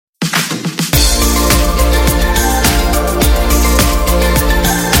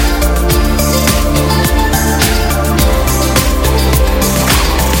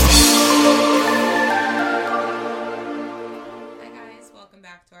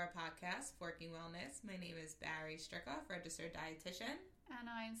our podcast, Forking Wellness. My name is Barry Strickoff, registered dietitian. And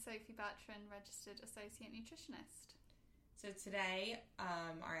I'm Sophie Bertrand, registered associate nutritionist. So today,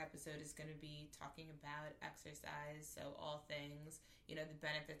 our episode is going to be talking about exercise. So all things, the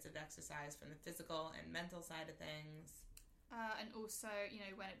benefits of exercise from the physical and mental side of things. And also,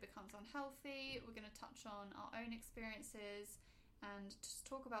 when it becomes unhealthy, we're going to touch on our own experiences and just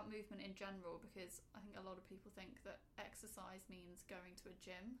talk about movement in general, because I think a lot of people think that exercise means going to a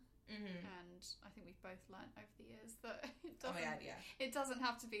gym. Mm-hmm. And I think we've both learned over the years that it doesn't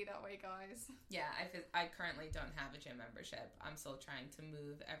have to be that way, guys. Yeah, I currently don't have a gym membership. I'm still trying to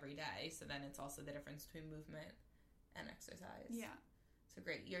move every day, so then it's also the difference between movement and exercise. Yeah. So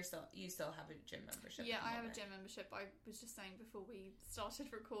great. You still have a gym membership? Yeah, I have a gym membership. I was just saying before we started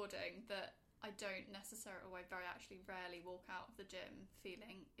recording that I don't necessarily, I very actually rarely walk out of the gym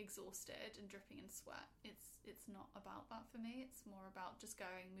feeling exhausted and dripping in sweat. It's not about that for me. It's more about just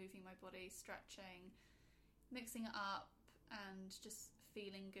going, moving my body, stretching, mixing it up, and just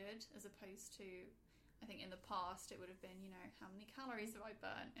feeling good, as opposed to, I think in the past it would have been, how many calories have I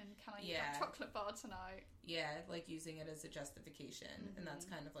burnt and can I eat that chocolate bar tonight? Yeah, like using it as a justification. Mm-hmm. And that's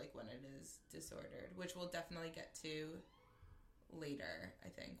kind of like when it is disordered, which we'll definitely get to later. I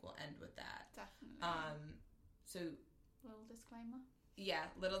think we'll end with that. Definitely. So little disclaimer. Yeah,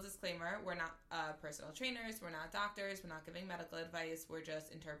 little disclaimer. We're not personal trainers. We're not doctors. We're not giving medical advice. We're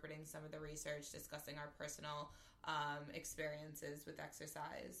just interpreting some of the research, discussing our personal experiences with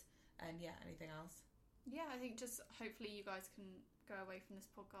exercise. And yeah, anything else? Yeah, I think just hopefully you guys can go away from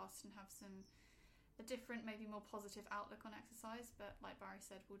this podcast and have a different, maybe more positive outlook on exercise. But like Barry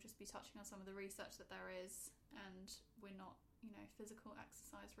said, we'll just be touching on some of the research that there is, and we're not physical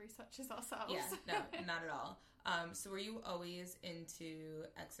exercise researchers ourselves. Yeah, no, not at all. So were you always into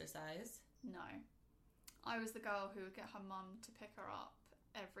exercise? No. I was the girl who would get her mum to pick her up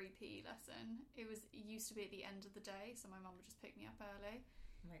every PE lesson. It used to be at the end of the day, so my mum would just pick me up early.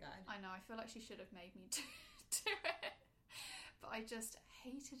 Oh my God. I know, I feel like she should have made me do it. But I just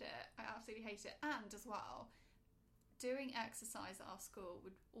hated it. I absolutely hated it. And as well, doing exercise at our school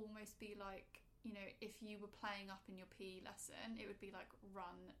would almost be like, if you were playing up in your PE lesson, it would be like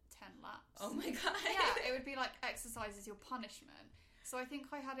run 10 laps. Oh my God. Yeah, it would be like exercise is your punishment. So I think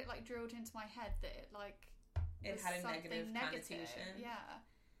I had it like drilled into my head that it had a negative connotation. Yeah.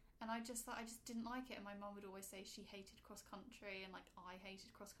 And I just didn't like it. And my mum would always say she hated cross country, and like I hated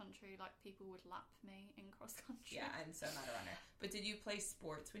cross country. Like people would lap me in cross country. Yeah, I'm so not a runner. But did you play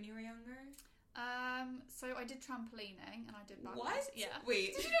sports when you were younger? So I did trampolining and I did badminton. What? Yeah.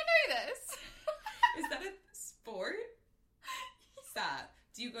 Wait. Did you not know this? Is that a sport? Stop.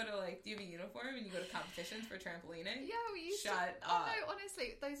 Do you have a uniform and you go to competitions for trampolining? Yeah, we used to. Shut up. Oh no,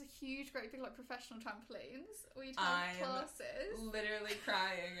 honestly, those are huge, great big like professional trampolines. We'd have classes. I'm literally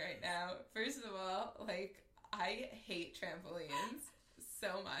crying right now. First of all, I hate trampolines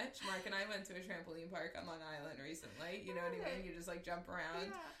so much. Mark and I went to a trampoline park on Long Island recently. You know what I mean? You just jump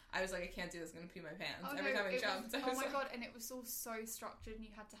around. Yeah. I was like, I can't do this. I'm gonna pee my pants every time I jumped. Oh my God! And it was all so structured, and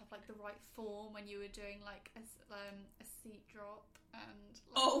you had to have the right form when you were doing a seat drop and.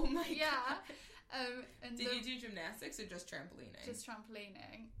 Oh my God! Yeah. And did you do gymnastics or just trampolining? Just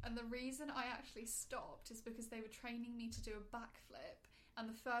trampolining. And the reason I actually stopped is because they were training me to do a backflip. And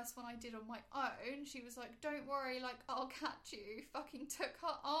the first one I did on my own, she was like, don't worry, I'll catch you. Fucking took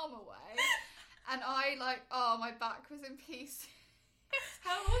her arm away. And I, my back was in pieces.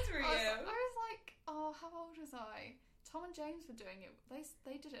 How old were you? I was like, how old was I? Tom and James were doing it.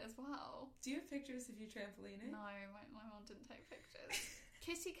 They did it as well. Do you have pictures of you trampolining? No, my mum didn't take pictures.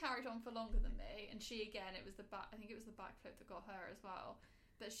 Kitty carried on for longer than me. And she, again, I think it was the backflip that got her as well.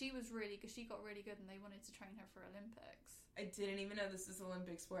 But she was really good. She got really good, and they wanted to train her for Olympics. I didn't even know this is an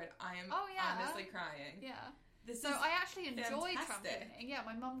Olympic sport. I am honestly crying. Yeah. I actually enjoy trampolining. Yeah,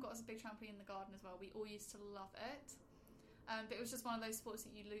 my mum got us a big trampoline in the garden as well. We all used to love it. But it was just one of those sports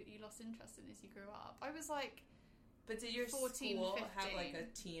that you lost interest in as you grew up. I was like, but did your 14, school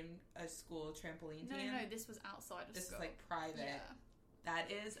 15. have a school trampoline team? No, this was outside of school. This is private. Yeah.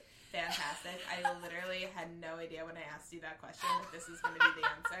 That is fantastic. I literally had no idea when I asked you that question that this is going to be the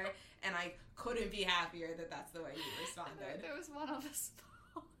answer, and I couldn't be happier that that's the way you responded. There was one other sport.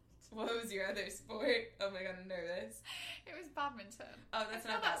 What was your other sport? Oh my God, I'm nervous. It was badminton. Oh, that's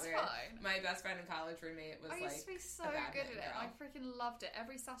not that weird. Fine. My best friend and college roommate was I used to be so good at it. Girl. I freaking loved it.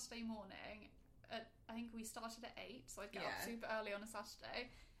 Every Saturday morning, I think we started at 8, so I'd get up super early on a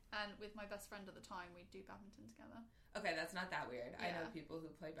Saturday. And with my best friend at the time, we'd do badminton together. Okay, that's not that weird. Yeah. I know people who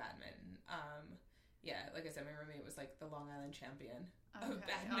play badminton. Yeah, like I said, my roommate was the Long Island champion of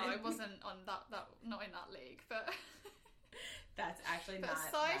badminton. Oh, I wasn't on that not in that league, but That's actually But not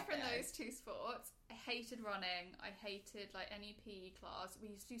aside that from bad. those two sports, I hated running. I hated like any PE class. We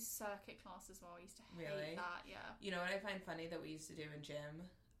used to do circuit class as well. I used to hate Really? that. Yeah. You know what I find funny that we used to do in gym?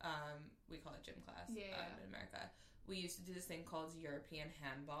 We call it gym class Yeah. in America. We used to do this thing called European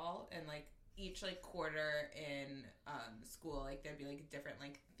handball, and like each like quarter in school, like there'd be like a different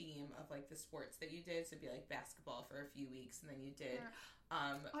like theme of like the sports that you did. So it'd be like basketball for a few weeks, and then you did.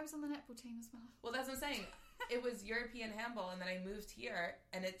 I was on the netball team as well. Well, that's what I'm saying. It was European handball, and then I moved here,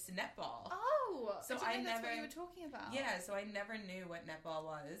 and it's netball. Oh, So I I didn't know that's never- what you were talking about. Yeah, so I never knew what netball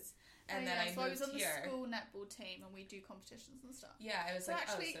was, and then I so moved I was on here. the school netball team, and we do competitions and stuff. Yeah, I was So like,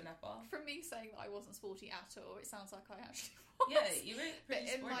 actually- so netball. From me saying that I wasn't sporty at all, it sounds like I actually was. Yeah, you were But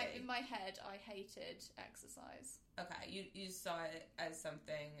pretty in sporty. my head, I hated exercise. Okay, you saw it as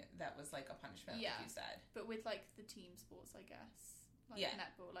something that was like a punishment, Yeah. like you said. But with like the team sports, I guess, like Yeah.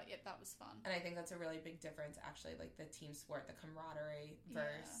 netball, like that was fun. And I think that's a really big difference, actually, like the team sport, the camaraderie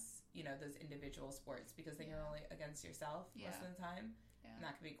versus, you know, those individual sports, because then you're only against yourself most of the time. Yeah. And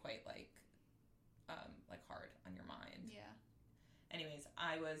that can be quite like hard on your mind. Yeah. Anyways,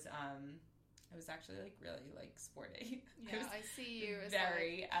 I was actually like really like sporty. Yeah, I see you as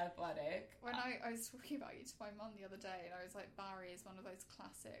very athletic. When I was talking about you to my mum the other day, and I was like, Barry is one of those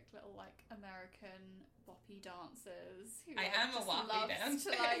classic little like American boppy dancers who I like, am a just woppy loves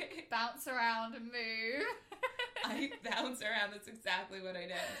dancer. to like bounce around and move. I bounce around. That's exactly what I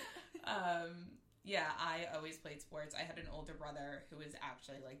did. Yeah, I always played sports. I had an older brother who was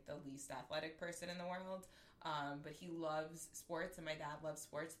actually like the least athletic person in the world. But he loves sports, and my dad loves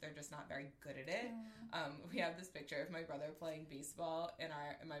sports. They're just not very good at it. We have this picture of my brother playing baseball in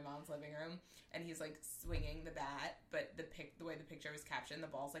my mom's living room, and he's like swinging the bat, but the way the picture was captioned, the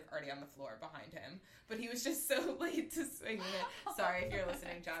ball's like already on the floor behind him. But he was just so late to swinging it. Sorry if you're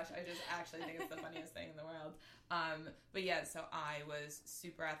listening, Josh. I just actually think it's the funniest thing in the world. But yeah, so I was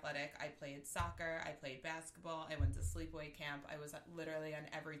super athletic. I played soccer. I played basketball. I went to sleepaway camp. I was literally on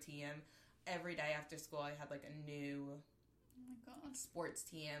every team. Every day after school, I had like a new Oh my god. sports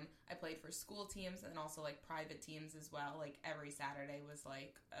team. I played for school teams and also like private teams as well. Like every Saturday was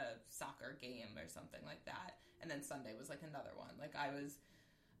like a soccer game or something like that. And then Sunday was like another one. Like I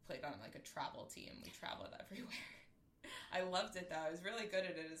played on like a travel team. We traveled everywhere. I loved it though. I was really good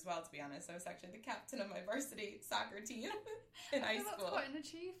at it as well, to be honest. I was actually the captain of my varsity soccer team in high school. That's quite an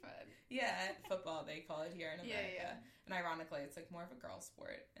achievement. Yeah, football they call it here in America. Yeah. And ironically, it's like more of a girl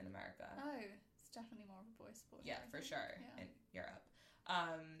sport in America. Oh, it's definitely more of a boy sport. Yeah, for sure. Yeah. In Europe.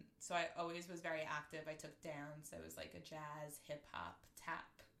 So I always was very active. I took dance. I was like a jazz, hip hop, tap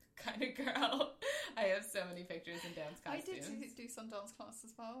kind of girl. I have so many pictures in dance costumes. I did do some dance class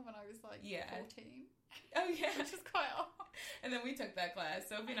as well when I was like 14. Oh yeah. Which is quite odd. And then we took that class.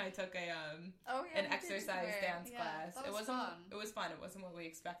 Sophie and I took an exercise dance class. That was fun. It was fun. It wasn't what we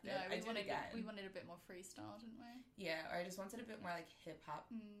expected. No, I did it again. We wanted a bit more freestyle, didn't we? Yeah, or I just wanted a bit more like hip hop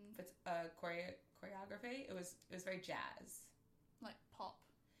choreography. It was very jazz. Like pop.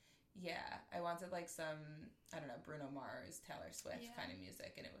 Yeah, I wanted like some, I don't know, Bruno Mars, Taylor Swift kind of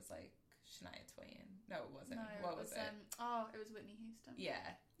music, and it was like Shania Twain. No, it wasn't. No, what was it? It was Whitney Houston. Yeah.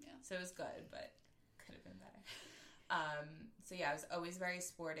 Yeah. So it was good, but could have been better. So yeah, I was always very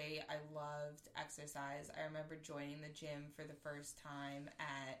sporty. I loved exercise. I remember joining the gym for the first time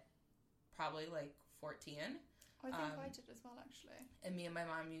at probably like 14. I think I did as well, actually. And me and my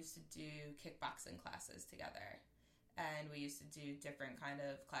mom used to do kickboxing classes together. And we used to do different kind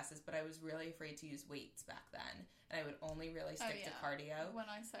of classes, but I was really afraid to use weights back then. And I would only really stick to cardio. When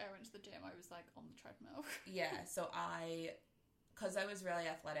I say I went to the gym, I was like on the treadmill. Yeah, so because I was really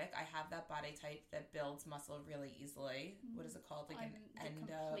athletic, I have that body type that builds muscle really easily. What is it called? Like I'm an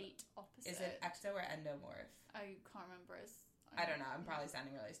the endo. complete opposite. Is it ecto or endomorph? I can't remember. I don't know. I'm probably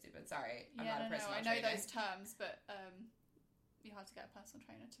sounding really stupid. Sorry. I'm Yeah, not a personal I know trainer. those terms, but you have to get a personal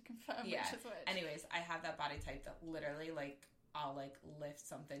trainer to confirm which is which. Anyways, I have that body type that literally, like, I'll, like, lift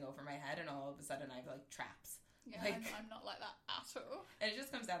something over my head and all of a sudden I have, like, traps. Yeah, like, I'm not like that at all. And it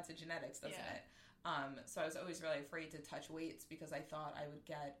just comes down to genetics, doesn't it? So I was always really afraid to touch weights because I thought I would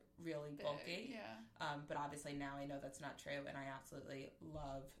get really bulky. Yeah. But obviously now I know that's not true, and I absolutely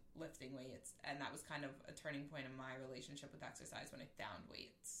love lifting weights. And that was kind of a turning point in my relationship with exercise when I found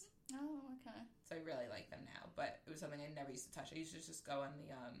weights. Oh, okay. So I really like them now, but it was something I never used to touch. I used to just go on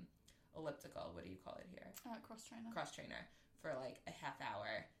the elliptical, what do you call it here? Cross trainer. Cross trainer for like a half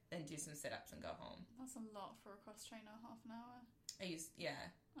hour, then do some sit-ups and go home. That's a lot for a cross trainer, half an hour.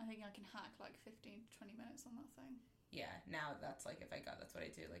 I think I can hack like 15 to 20 minutes on that thing. Yeah, now that's like, if I go, that's what I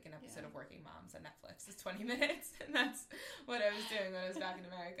do. Like an episode of Working Moms on Netflix is 20 minutes, and that's what I was doing when I was back in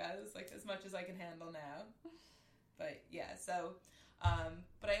America. It was like as much as I can handle now. But yeah, so,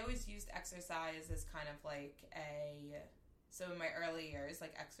 but I always used exercise as kind of like so in my early years,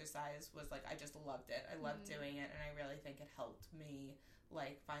 like exercise was like, I just loved it. I loved doing it, and I really think it helped me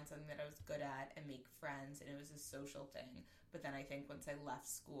like find something that I was good at and make friends, and it was a social thing. But then I think once I left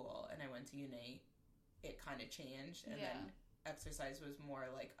school and I went to uni, it kind of changed, and then exercise was more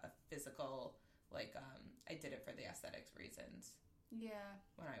like a physical, like I did it for the aesthetics reasons. Yeah.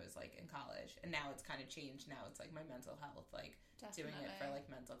 When I was like in college, and now it's kind of changed. Now it's like my mental health, like doing it for like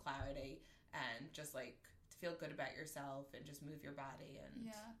mental clarity and just like to feel good about yourself and just move your body.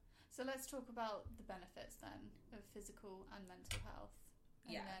 And so let's talk about the benefits then of physical and mental health,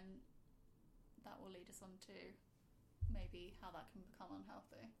 and then that will lead us on to maybe how that can become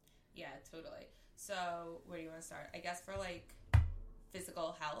unhealthy. Yeah, totally. So where do you want to start? I guess for like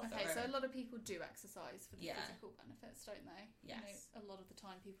physical health. Okay, so a lot of people do exercise for the physical benefits, don't they? Yes. A lot of the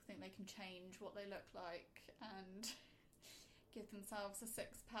time people think they can change what they look like and give themselves a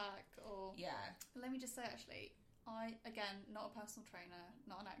six-pack or... Yeah. Let me just say, actually, I, again, not a personal trainer,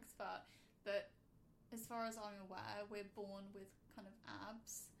 not an expert, but as far as I'm aware, we're born with kind of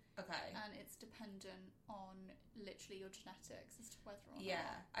abs. Okay. And it's dependent on literally your genetics as to whether or not...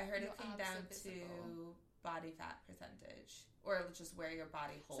 Yeah, I heard it came down to body fat percentage, or just where your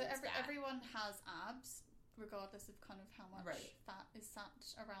body holds fat. Everyone has abs, regardless of kind of how much fat is sat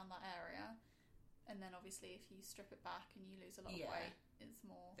around that area. And then obviously if you strip it back and you lose a lot of weight, it's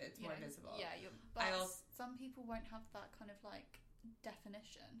more visible. Yeah, but some people won't have that kind of like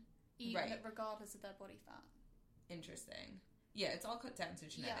definition, even regardless of their body fat. Interesting. Yeah, it's all cut down to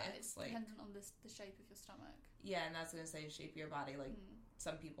genetics. Yeah, it's like, dependent on the shape of your stomach. Yeah, and that's going to say shape of your body. Like,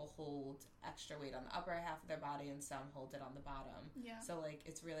 some people hold extra weight on the upper half of their body and some hold it on the bottom. Yeah. So, like,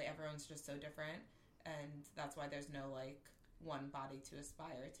 it's really, everyone's just so different. And that's why there's no, like, one body to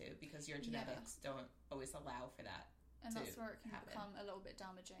aspire to, because your genetics don't always allow for that. And that's where it can become a little bit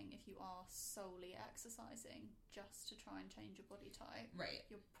damaging if you are solely exercising just to try and change your body type. Right.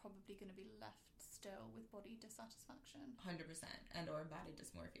 You're probably going to be left still with body dissatisfaction. 100%. And or body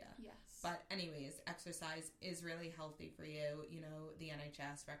dysmorphia. Yes. But anyways, exercise is really healthy for you. You know, the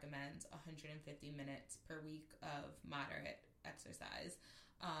NHS recommends 150 minutes per week of moderate exercise.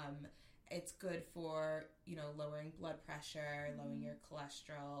 It's good for, you know, lowering blood pressure, lowering your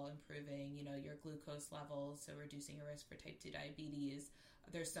cholesterol, improving, you know, your glucose levels, so reducing your risk for type 2 diabetes.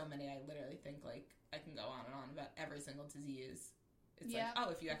 There's so many, I literally think, like, I can go on and on about every single disease. It's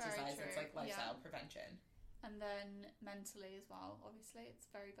like, if you exercise, it's like lifestyle prevention. And then mentally as well, obviously, it's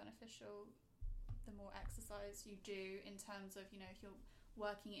very beneficial. The more exercise you do in terms of, you know, if you're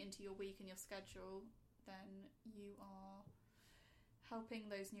working it into your week and your schedule, then you are helping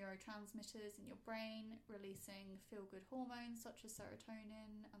those neurotransmitters in your brain, releasing feel-good hormones such as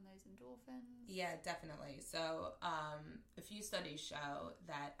serotonin and those endorphins. Yeah, definitely. So a few studies show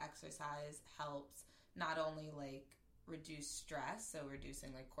that exercise helps not only like reduce stress, so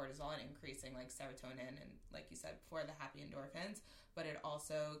reducing like cortisol and increasing like serotonin and, like you said before, the happy endorphins, but it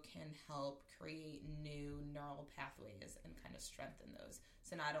also can help create new neural pathways and kind of strengthen those.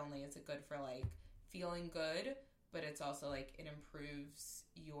 So not only is it good for like feeling good, but it's also like it improves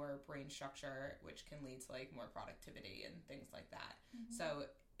your brain structure, which can lead to like more productivity and things like that. So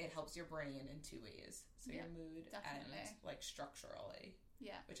it helps your brain in two ways. So your mood and like structurally.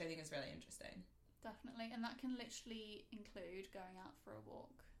 Yeah. Which I think is really interesting. Definitely. And that can literally include going out for a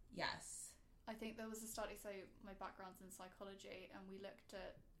walk. Yes. I think there was a study, so my background's in psychology, and we looked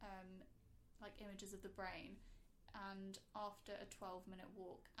at like images of the brain, and after a 12-minute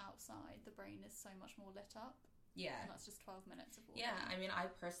walk outside, the brain is so much more lit up. Yeah. And that's just 12 minutes of walking. Yeah, I mean, I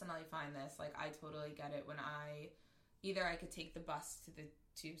personally find this, like, I totally get it when either I could take the bus to the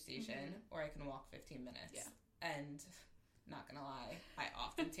tube station or I can walk 15 minutes. Yeah. And, not gonna lie, I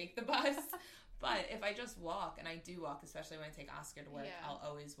often take the bus. But if I just walk, and I do walk, especially when I take Oscar to work, I'll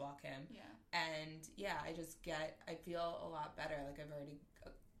always walk him. Yeah. And, I feel a lot better. Like,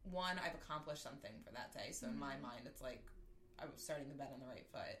 I've accomplished something for that day. So in my mind, it's like, I was starting the bed on the right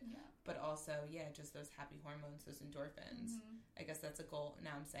foot. Yeah. But also, just those happy hormones, those endorphins. I guess that's a goal.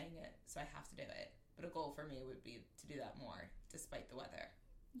 Now I'm saying it, so I have to do it. But a goal for me would be to do that more, despite the weather.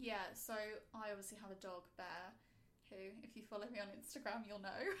 Yeah, so I obviously have a dog, Bear, who, if you follow me on Instagram, you'll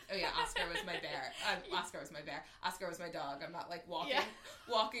know. Oh yeah, Oscar was my bear. Oscar was my bear. Oscar was my dog. I'm not like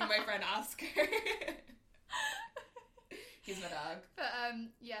walking my friend Oscar. He's my dog. But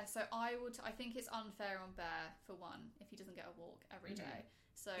so I think it's unfair on Bear, for one, if he doesn't get a walk every day.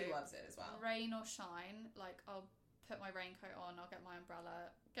 So he loves it as well. Rain or shine, like, I'll put my raincoat on, I'll get my umbrella,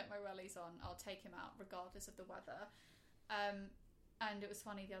 get my wellies on, I'll take him out regardless of the weather. And it was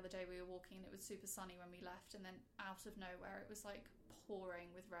funny, the other day we were walking and it was super sunny when we left, and then out of nowhere it was like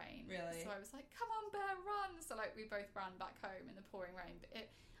pouring with rain. Really? So I was like, come on Bear, run! So like we both ran back home in the pouring rain, but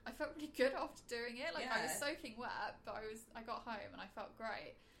I felt really good after doing it. Like I was soaking wet, but I got home and I felt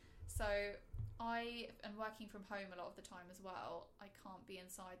great. So I am working from home a lot of the time as well. I can't be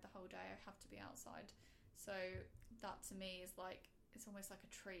inside the whole day. I have to be outside. So that to me is like, it's almost like a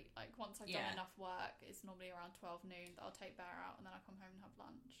treat. Like once I've done enough work, it's normally around 12 noon that I'll take Bear out and then I'll come home and have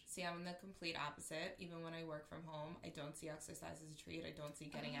lunch. See, I'm the complete opposite. Even when I work from home, I don't see exercise as a treat. I don't see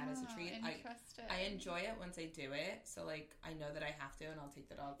getting out as a treat. Interesting. I enjoy it once I do it. So like I know that I have to, and I'll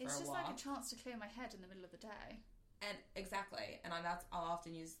take the dog for a walk. It's just like a chance to clear my head in the middle of the day. And exactly. And I'll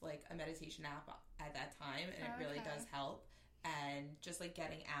often use like a meditation app at that time, and it really does help. And just like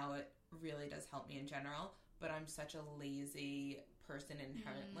getting out really does help me in general. But I'm such a lazy person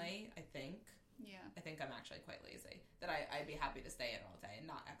inherently, I think. Yeah. I think I'm actually quite lazy. That I'd be happy to stay in all day and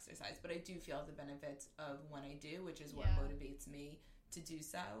not exercise. But I do feel the benefits of when I do, which is what motivates me to do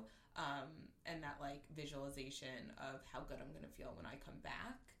so. And that like visualization of how good I'm going to feel when I come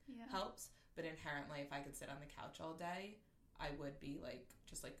back helps. But inherently, if I could sit on the couch all day, I would be like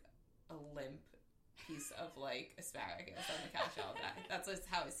just like a limp piece of like asparagus on the couch all day. That's just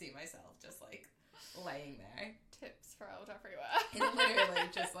how I see myself, just like laying there. Tips sprawled everywhere. And literally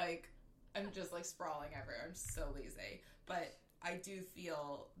just like, I'm just like sprawling everywhere. I'm so lazy. But I do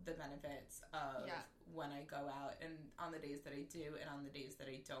feel the benefits of when I go out, and on the days that I do and on the days that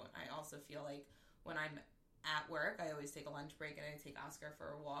I don't. I also feel like when I'm at work, I always take a lunch break and I take Oscar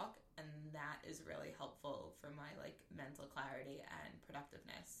for a walk, and that is really helpful for my like mental clarity and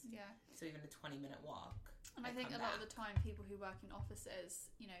productiveness. Yeah. So even a 20-minute walk. And I think a lot of the time people who work in offices,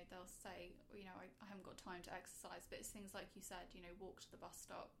 you know, they'll say, you know, I haven't got time to exercise, but it's things like you said, you know, walk to the bus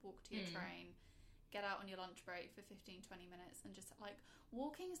stop, walk to your train, get out on your lunch break for 15-20 minutes, and just like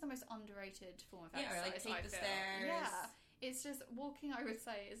walking is the most underrated form of exercise. Or like take the stairs. Yeah. It's just walking, I would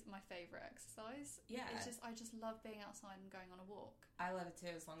say, is my favourite exercise. Yeah. It's just, I just love being outside and going on a walk. I love it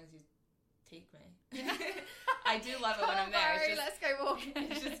too, as long as you take me. Yeah. I do love it when I'm there. It's just, let's go walking.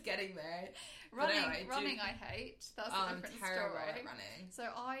 It's just getting there. Running I hate. That's a different story. At running.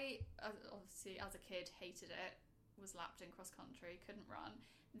 So I, obviously, as a kid, hated it. Was lapped in cross country, couldn't run.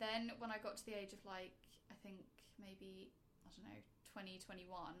 Then when I got to the age of like, I think maybe, I don't know, 2021,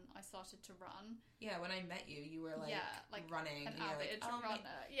 I started to run. Yeah, when I met you, you were like running. An avid runner.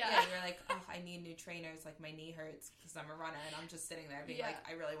 You were like, oh, I need new trainers. Like my knee hurts because I'm a runner, and I'm just sitting there being like,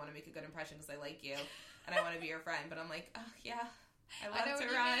 I really want to make a good impression because I like you, and I want to be your friend. But I'm like, oh yeah, I love to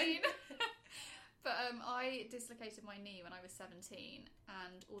run. But I dislocated my knee when I was 17,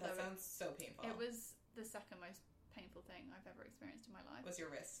 and although that sounds so painful, it was the second most painful thing I've ever experienced in my life. Was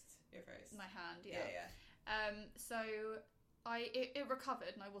your wrist your first? My hand, yeah. So it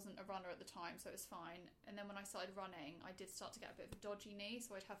recovered, and I wasn't a runner at the time, so it was fine. And then when I started running, I did start to get a bit of a dodgy knee,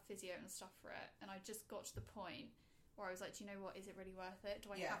 so I'd have physio and stuff for it. And I just got to the point where I was like, do you know what? Is it really worth it?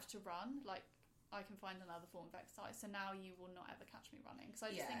 Do I have to run? Like, I can find another form of exercise. So now you will not ever catch me running, because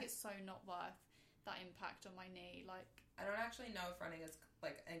I just think it's so not worth that impact on my knee. Like, I don't actually know if running is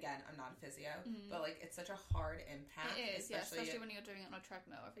like, again, I'm not a physio, but like it's such a hard impact. It is, especially when you're doing it on a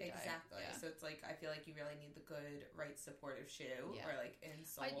treadmill every day. Exactly. So it's like, I feel like you really need the good, right supportive shoe or like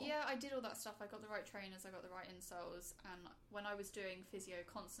insole. I did all that stuff. I got the right trainers, I got the right insoles, and when I was doing physio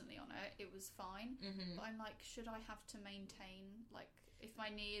constantly on it, it was fine. But I'm like, should I have to maintain, like, if my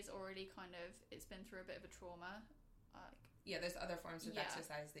knee is already kind of, it's been through a bit of a trauma, there's other forms of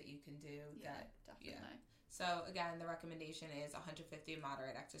exercise that you can do. Definitely. So again, the recommendation is 150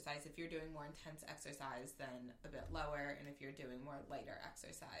 moderate exercise. If you're doing more intense exercise, then a bit lower, and if you're doing more lighter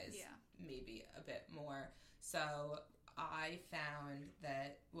exercise, maybe a bit more. So I found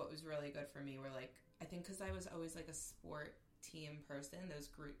that what was really good for me were like, I think because I was always like a sport team person, those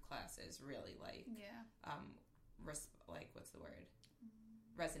group classes really like what's the word?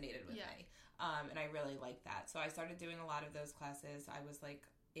 Resonated with me. And I really liked that. So I started doing a lot of those classes. I was like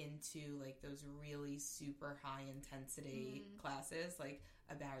into like those really super high intensity classes, like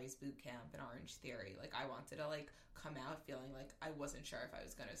a Barry's boot camp and Orange Theory. Like I wanted to like come out feeling like I wasn't sure if I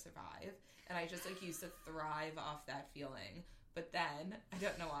was going to survive. And I just like used to thrive off that feeling. But then, I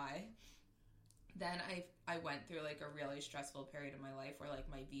don't know why, then I went through like a really stressful period in my life where like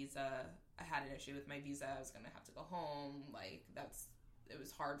my visa, I had an issue with my visa. I was going to have to go home. Like it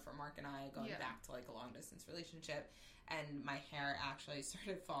was hard for Mark and I going back to like a long distance relationship, and my hair actually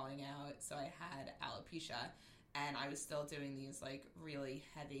started falling out, so I had alopecia, and I was still doing these like really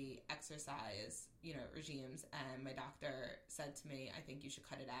heavy exercise, regimes, and my doctor said to me, I think you should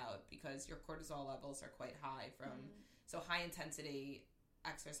cut it out because your cortisol levels are quite high from So high intensity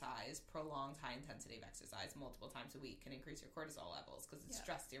exercise, prolonged high intensity of exercise multiple times a week can increase your cortisol levels because it's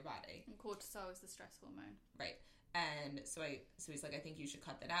stress to your body. And cortisol is the stress hormone. Right. And so he's like, I think you should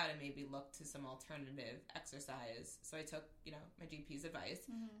cut that out and maybe look to some alternative exercise. So I took, my GP's advice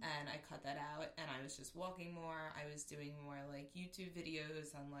and I cut that out, and I was just walking more. I was doing more like YouTube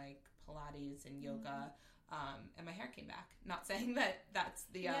videos on like Pilates and yoga. And my hair came back. Not saying that that's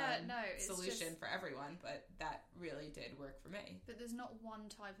the solution for everyone, but that really did work for me. But there's not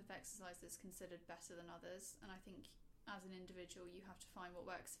one type of exercise that's considered better than others. And I think as an individual, you have to find what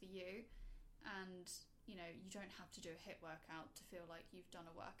works for you. And, you don't have to do a HIIT workout to feel like you've done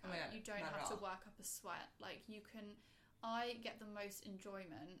a workout. Oh my God, you don't have to work up a sweat. Like, I get the most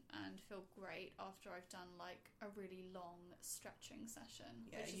enjoyment and feel great after I've done like a really long stretching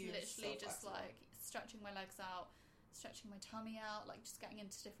session, which is literally just like stretching my legs out, stretching my tummy out, like just getting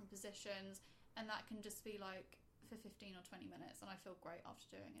into different positions, and that can just be like for 15 or 20 minutes, and I feel great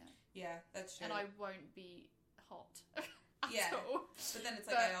after doing it. Yeah, that's true. And I won't be hot at all. But then it's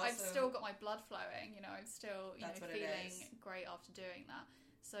like, I've still got my blood flowing, I'm still feeling great after doing that.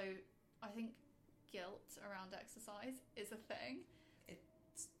 So I think guilt around exercise is a thing.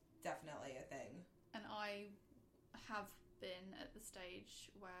 It's definitely a thing. And I have been at the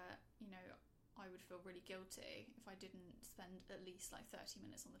stage where, I would feel really guilty if I didn't spend at least like 30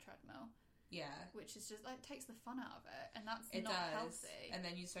 minutes on the treadmill. Yeah. Which is just like takes the fun out of it, and that's not healthy. And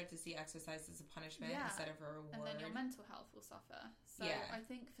then you start to see exercise as a punishment instead of a reward. And then your mental health will suffer. So I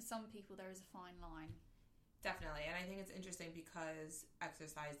think for some people there is a fine line. Definitely, and I think it's interesting because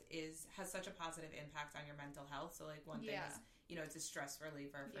exercise has such a positive impact on your mental health. So like one thing is, it's a stress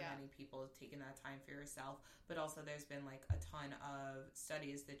reliever for many people, taking that time for yourself. But also there's been like a ton of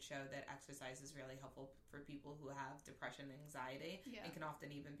studies that show that exercise is really helpful for people who have depression and anxiety and can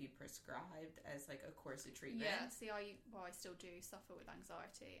often even be prescribed as like a course of treatment. Yeah, see, I still do suffer with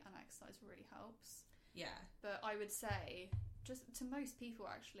anxiety, and exercise really helps. Yeah. But I would say, just to most people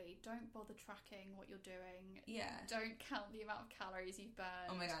actually, don't bother tracking what you're doing. Yeah. Don't count the amount of calories you've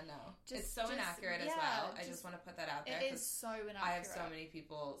burned. Oh my God, no. It's so inaccurate as well. I just want to put that out there. It is so inaccurate. I have so many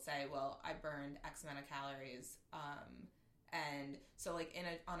people say, well, I burned X amount of calories. And so like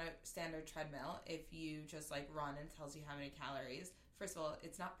on a standard treadmill, if you just like run and tells you how many calories, first of all,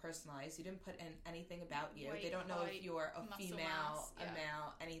 it's not personalized. You didn't put in anything about you. They don't know if you're a female, a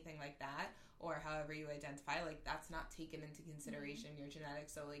male, anything like that, or however you identify. Like, that's not taken into consideration, your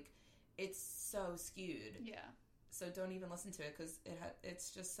genetics. So, like, it's so skewed. Yeah. So don't even listen to it because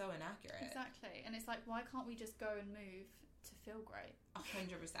it's just so inaccurate. Exactly. And it's like, why can't we just go and move to feel great?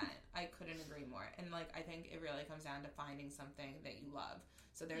 100%. I couldn't agree more. And, like, I think it really comes down to finding something that you love.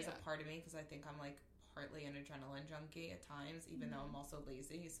 So there's a part of me, because I think I'm, like, partly an adrenaline junkie at times, even though I'm also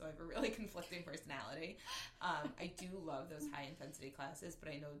lazy, so I have a really conflicting personality. I do love those high intensity classes,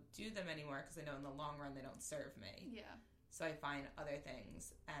 but I don't do them anymore because I know in the long run they don't serve me. Yeah. So I find other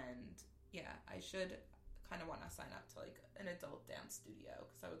things, and I should kind of want to sign up to like an adult dance studio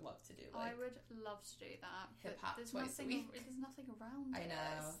because I would love to do. Like, I would love to do that. Hip hop there's twice a week. There's nothing around it. I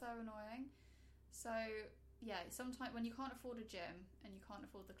know. It's so annoying. So sometimes when you can't afford a gym and you can't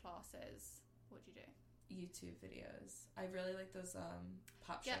afford the classes, what do? YouTube videos. I really like those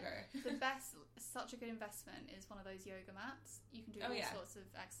Pop Sugar. The best, such a good investment is one of those yoga mats. You can do all sorts of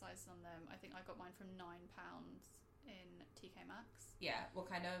exercises on them. I think I got mine from £9 in TK Maxx. Yeah.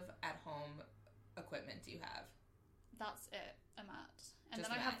 What kind of at-home equipment do you have? That's it, a mat. And just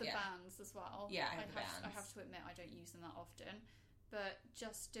then I have the bands as well. Yeah, I have the bands. I have to admit I don't use them that often. But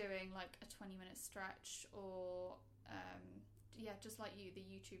just doing like a 20-minute stretch or... just like the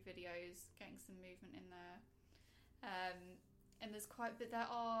YouTube videos, getting some movement in there. And but there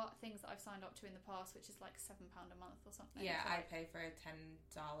are things that I've signed up to in the past, which is like £7 a month or something. Yeah, I pay for a $10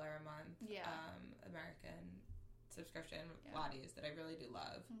 a month American subscription Pilates that I really do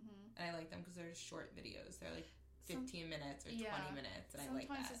love. Mm-hmm. And I like them because they're short videos. They're like 15 minutes or 20 minutes, and I like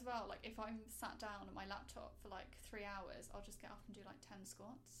that. Sometimes as well, like if I'm sat down at my laptop for like 3 hours, I'll just get up and do like 10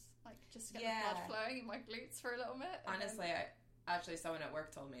 squats, like just to get the blood flowing in my glutes for a little bit. Honestly, actually, someone at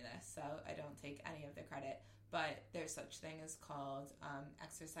work told me this, so I don't take any of the credit, but there's such thing as called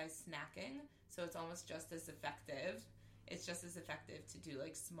exercise snacking, so it's almost just as effective. It's just as effective to do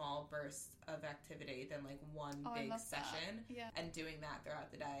like small bursts of activity than like one big session. Yeah. And doing that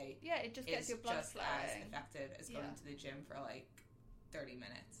throughout the day. Yeah, it just gets your blood flowing. As effective as going to the gym for like 30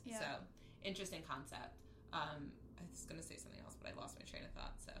 minutes. Yeah. So, interesting concept. I was going to say something else, but I lost my train of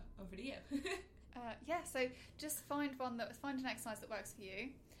thought. So, over to you. So just find an exercise that works for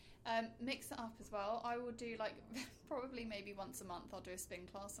you. Mix it up as well. I will do like probably maybe once a month I'll do a spin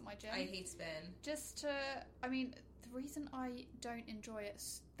class at my gym. I hate spin. The reason I don't enjoy it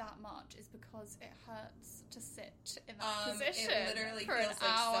that much is because it hurts to sit in that position. It literally for feels an like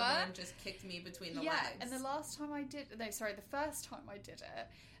hour. someone just kicked me between the legs. And the first time I did it,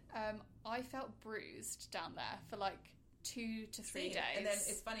 I felt bruised down there for like 2 to 3 days. And then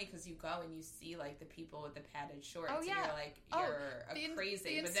it's funny because you go and you see like the people with the padded shorts. Oh, yeah. And you're like, you're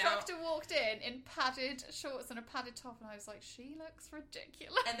crazy. The instructor walked in padded shorts and a padded top, and I was like, she looks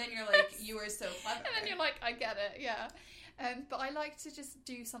ridiculous. And then you're like, you were so clever. And then you're like, I get it, yeah. But I like to just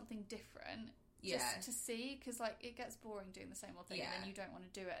do something different. Just to see, because like it gets boring doing the same old thing, and then you don't want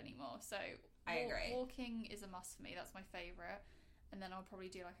to do it anymore. So I agree. Walking is a must for me. That's my favourite. And then I'll probably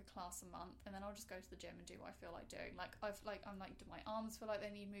do like a class a month, and then I'll just go to the gym and do what I feel like doing. Like do my arms feel like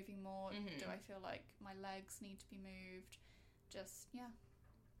they need moving more? Do I feel like my legs need to be moved? That's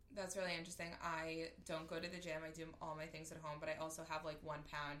really interesting. I don't go to the gym. I do all my things at home, but I also have like 1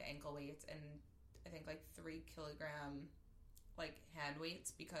 pound ankle weights and I think like 3 kilogram like hand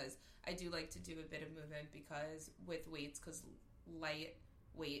weights, because I do like to do a bit of movement because light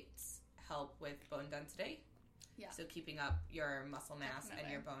weights help with bone density. Yeah. So keeping up your muscle mass Definitely.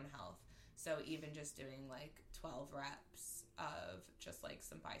 and your bone health. So even just doing like 12 reps of just like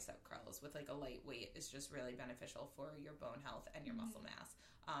some bicep curls with like a light weight is just really beneficial for your bone health and your muscle mass,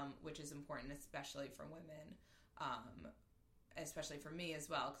 which is important, especially for women, especially for me as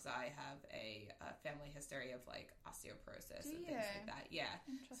well, because I have a family history of like osteoporosis and things like that. Yeah.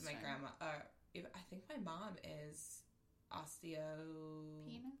 So my grandma, I think my mom is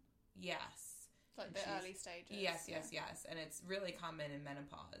Pena? Yes. Like the early stages. Yes. And it's really common in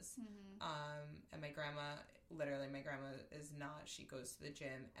menopause. And my grandma is not. She goes to the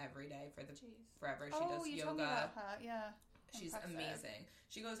gym every day forever. She does yoga. Told me about her. Yeah. She's amazing.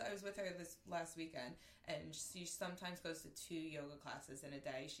 I was with her this last weekend, and she sometimes goes to 2 yoga classes in a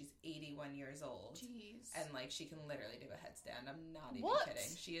day. She's 81 years old. Jeez. And like she can literally do a headstand. I'm not even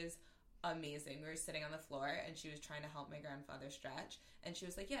kidding. She is amazing. We were sitting on the floor and she was trying to help my grandfather stretch, and she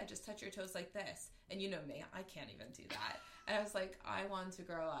was like, yeah, just touch your toes like this. And you know me, I can't even do that. And I was like, I want to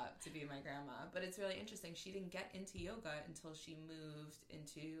grow up to be my grandma. But it's really interesting, she didn't get into yoga until she moved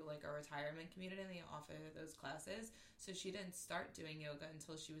into like a retirement community, and they offer those classes. So she didn't start doing yoga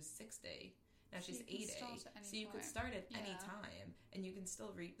until she was 60. Now she's 80, so you could start at any time, and you can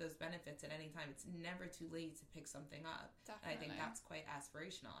still reap those benefits at any time. It's never too late to pick something up. Definitely. And I think that's quite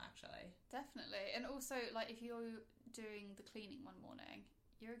aspirational, actually. Definitely. And also, like, if you're doing the cleaning one morning,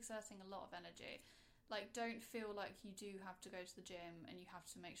 you're exerting a lot of energy. Like, don't feel like you do have to go to the gym and you have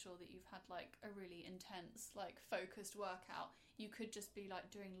to make sure that you've had, like, a really intense, like, focused workout. You could just be,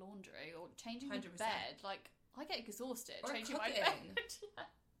 like, doing laundry or changing 100%. the bed. Like, I get exhausted or changing cooking. my bed.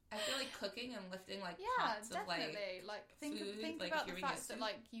 I feel like cooking and lifting like pots definitely. of like think food, like about if the you're fact that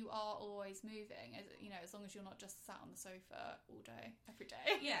like you are always moving. As long as you're not just sat on the sofa all day, every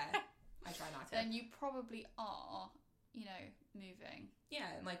day. Yeah, I try not to. Then you probably are, moving.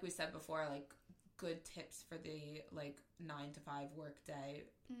 Yeah, and like we said before, like good tips for the like 9 to 5 work day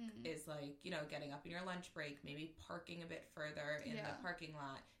is like, getting up in your lunch break, maybe parking a bit further in the parking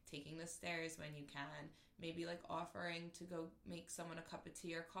lot, taking the stairs when you can. Maybe like offering to go make someone a cup of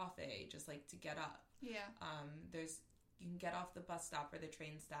tea or coffee, just like to get up. Yeah. You can get off the bus stop or the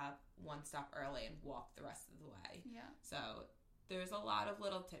train stop 1 stop early and walk the rest of the way. Yeah. So there's a lot of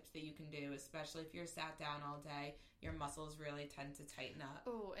little tips that you can do, especially if you're sat down all day. Your muscles really tend to tighten up.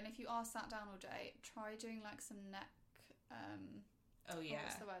 Oh, and if you are sat down all day, try doing like some neck.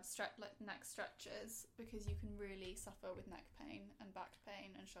 What's the word? Neck stretches, because you can really suffer with neck pain and back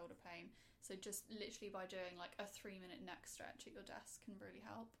pain and shoulder pain. So just literally by doing like a 3-minute neck stretch at your desk can really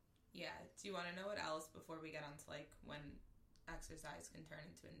help. Yeah. Do you want to know what else, before we get on to like when exercise can turn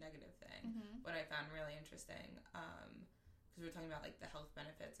into a negative thing? What I found really interesting, because we were talking about like the health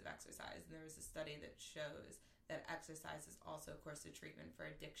benefits of exercise, and there was a study that shows that exercise is also, of course, a treatment for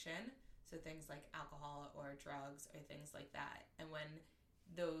addiction. So things like alcohol or drugs or things like that. And when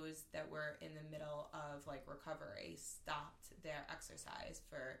those that were in the middle of like recovery stopped their exercise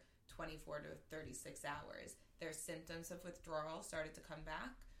for 24 to 36 hours, their symptoms of withdrawal started to come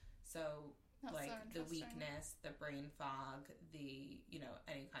back. So that's like so the weakness, the brain fog, the,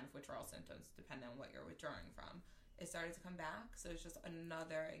 any kind of withdrawal symptoms, depending on what you're withdrawing from, it started to come back. So it's just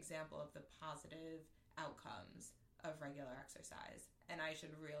another example of the positive outcomes of regular exercise. And I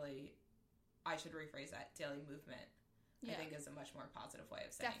should rephrase that. Daily movement, I think, is a much more positive way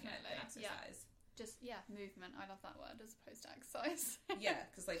of saying it than exercise. Movement. I love that word as opposed to exercise. Yeah,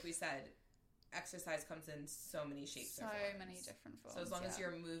 because like we said, exercise comes in so many shapes or forms. So many different forms. So as long as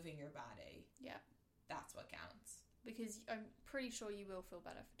you're moving your body, yeah, that's what counts. Because I'm pretty sure you will feel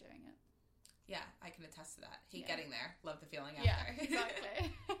better for doing it. Yeah, I can attest to that. Hate Yeah. getting there. Love the feeling Yeah, after.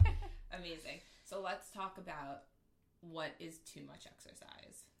 exactly. Amazing. So let's talk about what is too much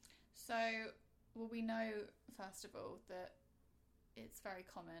exercise. So, well, we know, first of all, that it's very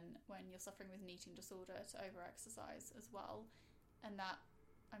common when you're suffering with an eating disorder to over-exercise as well. And that,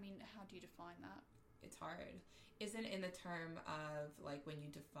 I mean, how do you define that? It's hard. Isn't in the term of, like, when you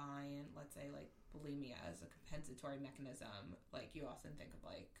define, let's say, like, bulimia as a compensatory mechanism, like, you often think of,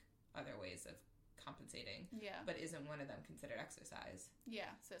 like, other ways of compensating. Yeah. But isn't one of them considered exercise? Yeah,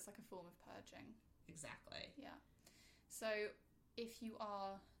 so it's like a form of purging. Exactly. Yeah. So if you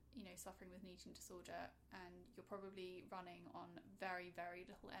are, you know, suffering with an eating disorder and you're probably running on very, very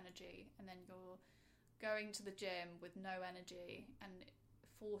little energy, and then you're going to the gym with no energy and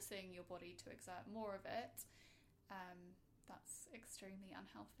forcing your body to exert more of it, that's extremely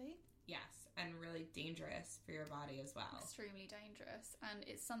unhealthy. Yes, and really dangerous for your body as well. Extremely dangerous, and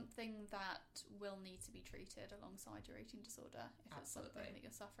it's something that will need to be treated alongside your eating disorder if it's something that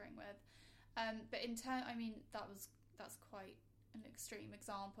you're suffering with. But in turn, I mean, that's quite an extreme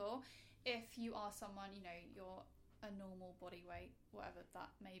example. If you are someone, you know, you're a normal body weight, whatever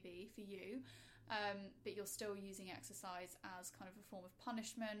that may be for you, but you're still using exercise as kind of a form of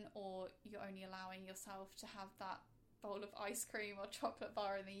punishment, or you're only allowing yourself to have that bowl of ice cream or chocolate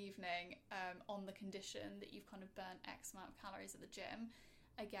bar in the evening on the condition that you've kind of burnt X amount of calories at the gym,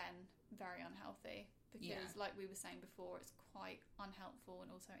 again, very unhealthy, because like we were saying before, it's quite unhelpful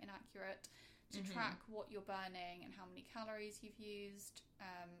and also inaccurate to track what you're burning and how many calories you've used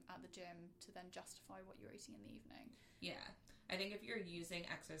at the gym to then justify what you're eating in the evening. Yeah. I think if you're using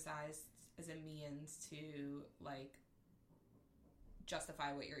exercise as a means to, like,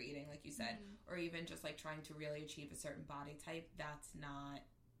 justify what you're eating, like you said, or even just, like, trying to really achieve a certain body type, that's not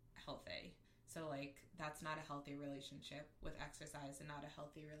healthy. So, like, that's not a healthy relationship with exercise and not a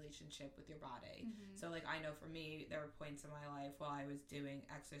healthy relationship with your body. So, like, I know for me, there were points in my life while I was doing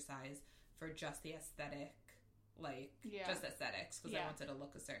exercise for just the aesthetic, like, just aesthetics, because I wanted to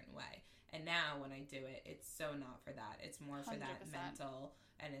look a certain way. And now when I do it, it's so not for that. It's more for 100%. that mental,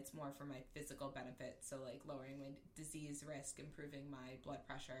 and it's more for my physical benefits. So, like, lowering my disease risk, improving my blood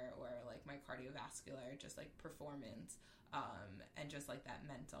pressure, or, like, my cardiovascular, just, like, performance, and just, like, that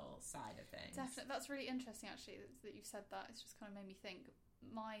mental side of things. Definitely. That's really interesting, actually, that you've said that. It's just kind of made me think.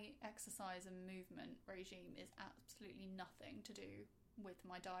 My exercise and movement regime is absolutely nothing to do with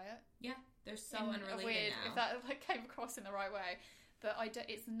my diet. Yeah, they're so unrelated weird, now. if that, like, came across in the right way. But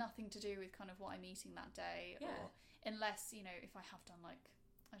it's nothing to do with kind of what I'm eating that day. Yeah. Or unless, you know, if I have done, like,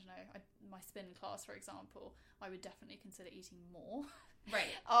 I don't know, my spin class, for example, I would definitely consider eating more. Right.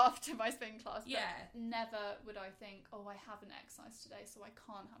 After my spin class. But Yeah. never would I think, oh, I haven't exercised today, so I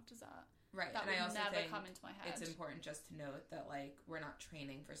can't have dessert. Right. That and would I also never think come into my head. it's important just to note that, like, we're not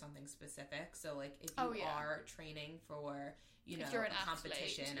training for something specific. So, like, if you are training for, you know, if you're a an athlete,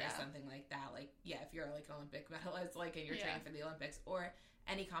 competition or something like that, like, yeah, if you're, like, an Olympic medalist, like, and you're training for the Olympics, or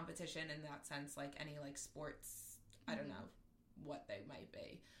any competition in that sense, like, any, like, sports, I don't know what they might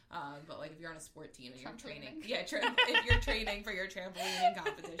be. But, like, if you're on a sport team and you're training, if you're training for your trampolining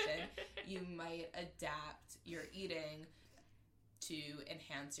competition, you might adapt your eating to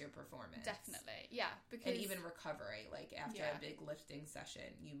enhance your performance. Definitely, yeah. Because, and even recovery, like, after a big lifting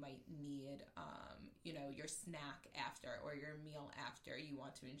session, you might need, you know, your snack after or your meal after. You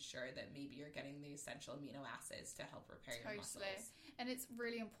want to ensure that maybe you're getting the essential amino acids to help repair your muscles. And it's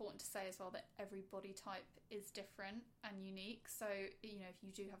really important to say as well that every body type is different and unique. So, you know, if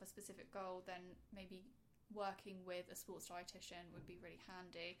you do have a specific goal, then maybe working with a sports dietitian would be really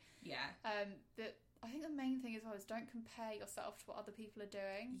handy. Yeah. But I think the main thing as well is don't compare yourself to what other people are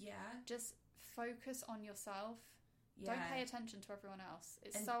doing. Yeah. Just focus on yourself. Yeah. Don't pay attention to everyone else.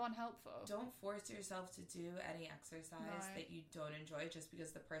 It's so unhelpful. Don't force yourself to do any exercise that you don't enjoy just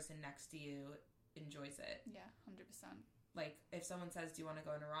because the person next to you enjoys it. Yeah, 100%. Like, if someone says, do you want to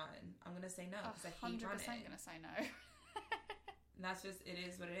go on a run? I'm going to say no because I hate running. 100% going to say no. And that's just, it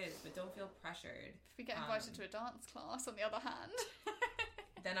is what it is. But don't feel pressured. If we get invited to a dance class, on the other hand...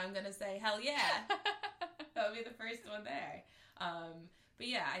 then I'm going to say, hell yeah. I'll be the first one there. But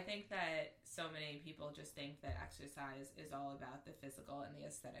yeah, I think that so many people just think that exercise is all about the physical and the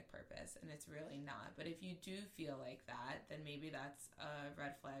aesthetic purpose, and it's really not. But if you do feel like that, then maybe that's a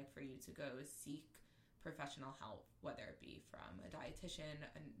red flag for you to go seek professional help, whether it be from a dietitian,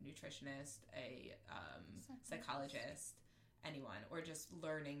 a nutritionist, a psychologist, anyone, or just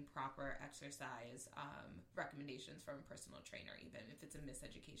learning proper exercise recommendations from a personal trainer, even if it's a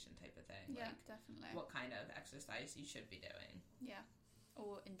miseducation type of thing. Yeah, like, definitely. What kind of exercise you should be doing. Yeah,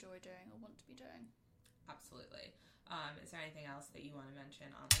 or enjoy doing or want to be doing. Absolutely. Is there anything else that you want to mention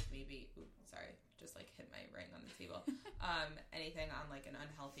on like maybe, sorry, just like hit my ring on the table. Anything on like an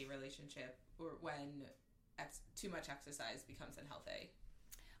unhealthy relationship or when too much exercise becomes unhealthy?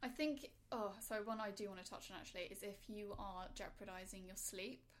 I think, so one I do want to touch on actually is if you are jeopardizing your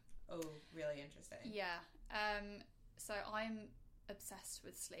sleep. Oh, really interesting. Yeah. So I'm obsessed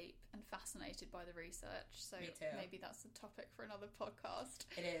with sleep and fascinated by the research. So Me too. Maybe that's a topic for another podcast.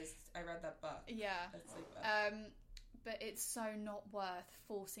 It is. I read that book. Yeah. That sleep book. But it's so not worth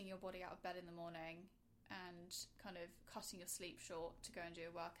forcing your body out of bed in the morning and kind of cutting your sleep short to go and do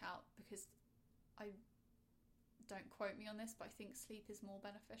a workout, because don't quote me on this, but I think sleep is more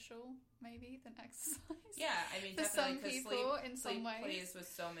beneficial maybe than exercise. Yeah, I mean, for some definitely, people in sleep some ways plays with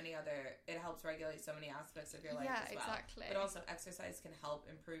so many other, it helps regulate so many aspects of your life yeah, as well. exactly. But also exercise can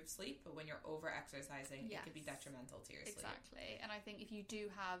help improve sleep, but when you're over exercising, Yes. it can be detrimental to your sleep. Exactly. And I think if you do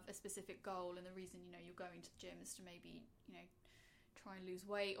have a specific goal, and the reason you're going to the gym is to maybe try and lose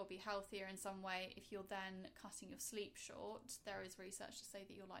weight or be healthier in some way, if you're then cutting your sleep short, there is research to say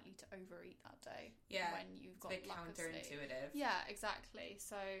that you're likely to overeat that day. Yeah, when you've got it's a bit lack of sleep. counterintuitive. Yeah, exactly.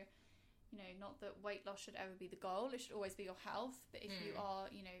 So not that weight loss should ever be the goal, it should always be your health, but if you are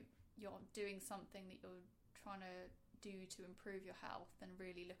you're doing something that you're trying to do to improve your health, then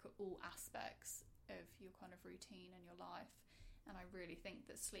really look at all aspects of your kind of routine and your life. And I really think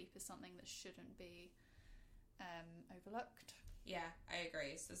that sleep is something that shouldn't be overlooked. Yeah, I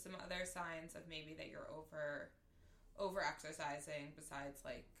agree. So some other signs of maybe that you're over exercising, besides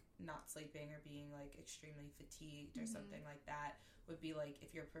like not sleeping or being like extremely fatigued or something like that, would be like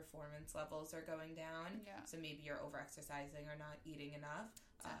if your performance levels are going down. Yeah. So maybe you're over exercising or not eating enough.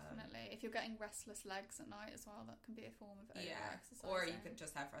 Definitely. If you're getting restless legs at night as well, that can be a form of over-exercising. Or you could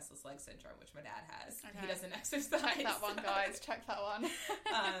just have restless leg syndrome, which my dad has. Okay. He doesn't exercise. Check that one, guys. Check that one.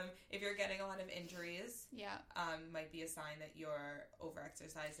 If you're getting a lot of injuries, yeah, might be a sign that you're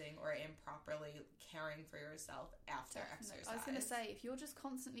over-exercising or improperly caring for yourself after exercise. I was going to say, if you're just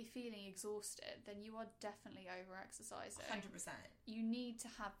constantly feeling exhausted, then you are definitely over-exercising. 100%. You need to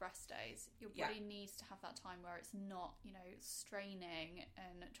have rest days. Your body needs to have that time where it's not, straining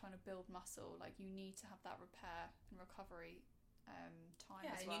and trying to build muscle. Like, you need to have that repair and recovery time as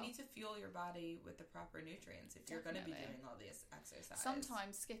well. Yeah, and you need to fuel your body with the proper nutrients if you're going to be doing all this exercise.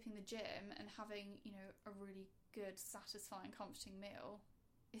 Sometimes skipping the gym and having, a really good, satisfying, comforting meal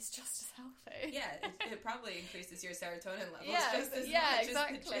is just as healthy. Yeah, it probably increases your serotonin levels just as much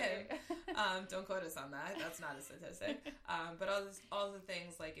exactly. as the gym. Don't quote us on that. That's not a statistic. But all the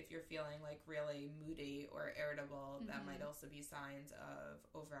things, like if you're feeling like really moody or irritable, that might also be signs of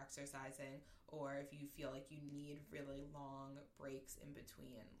over-exercising. Or if you feel like you need really long breaks in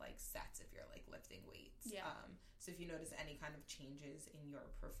between like sets if you're like lifting weights. Yeah. So if you notice any kind of changes in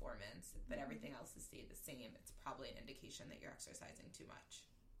your performance, but everything else has stayed the same, it's probably an indication that you're exercising too much.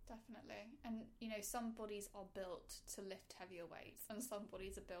 Definitely. And some bodies are built to lift heavier weights and some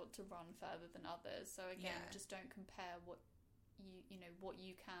bodies are built to run further than others. So again, just don't compare what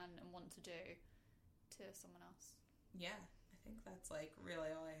you can and want to do to someone else. Yeah, I think that's like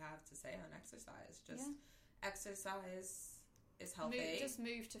really all I have to say on exercise. Just exercise is healthy. Just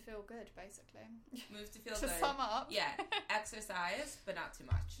move to feel good, basically. Move to feel to good. sum up. Yeah, exercise, but not too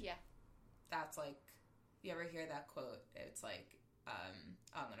much. Yeah. That's like, you ever hear that quote? It's like,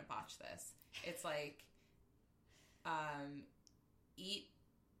 I'm gonna botch this. It's like, eat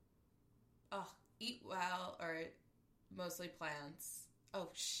well, or mostly plants. Oh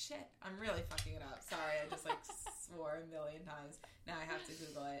shit, I'm really fucking it up. Sorry, I just like swore a million times. Now I have to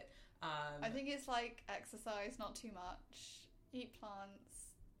Google it. I think it's like exercise, not too much. Eat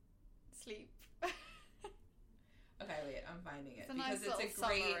plants. Sleep. Okay, wait, I'm finding it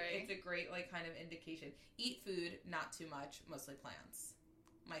it's a great like kind of indication. Eat food, not too much, mostly plants.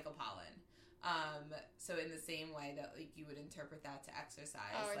 Michael Pollan. So in the same way that like you would interpret that to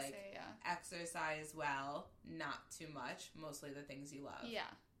exercise, exercise well, not too much, mostly the things you love. Yeah.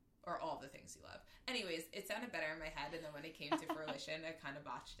 Or all the things you love. Anyways, it sounded better in my head, and then when it came to fruition, I kind of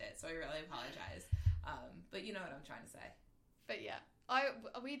botched it, so I really apologize. But you know what I'm trying to say. But yeah,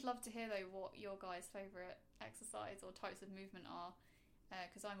 we'd love to hear though what your guys' favourite exercise or types of movement are,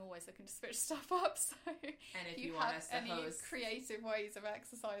 because I'm always looking to switch stuff up. So and if you want us to any host creative ways of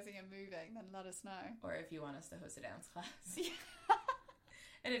exercising and moving, then let us know. Or if you want us to host a dance class. Yeah.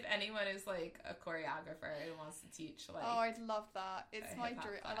 And if anyone is like a choreographer and wants to teach, like, oh, I'd love that. It's my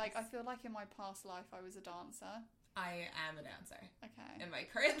dream. I feel like in my past life I was a dancer. I am a dancer. Okay. In my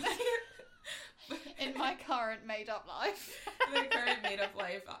current life. In my current made-up life. In my current made-up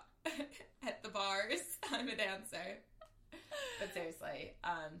life at the bars, I'm a dancer. But seriously,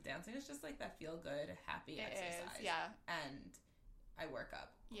 dancing is just like that feel-good, happy exercise. Yeah. And I work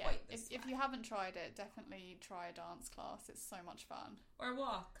up Yeah. quite the sweat. If you haven't tried it, definitely try a dance class. It's so much fun. Or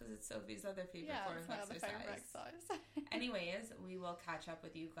walk, because it's Sophie's other favorite form it's of my other exercise. favorite exercise. Anyways, we will catch up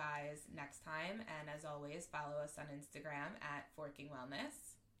with you guys next time. And as always, follow us on Instagram at Forking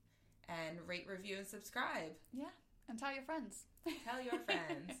Wellness. And rate, review, and subscribe. Yeah. And tell your friends. Tell your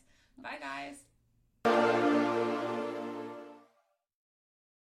friends. Bye, guys.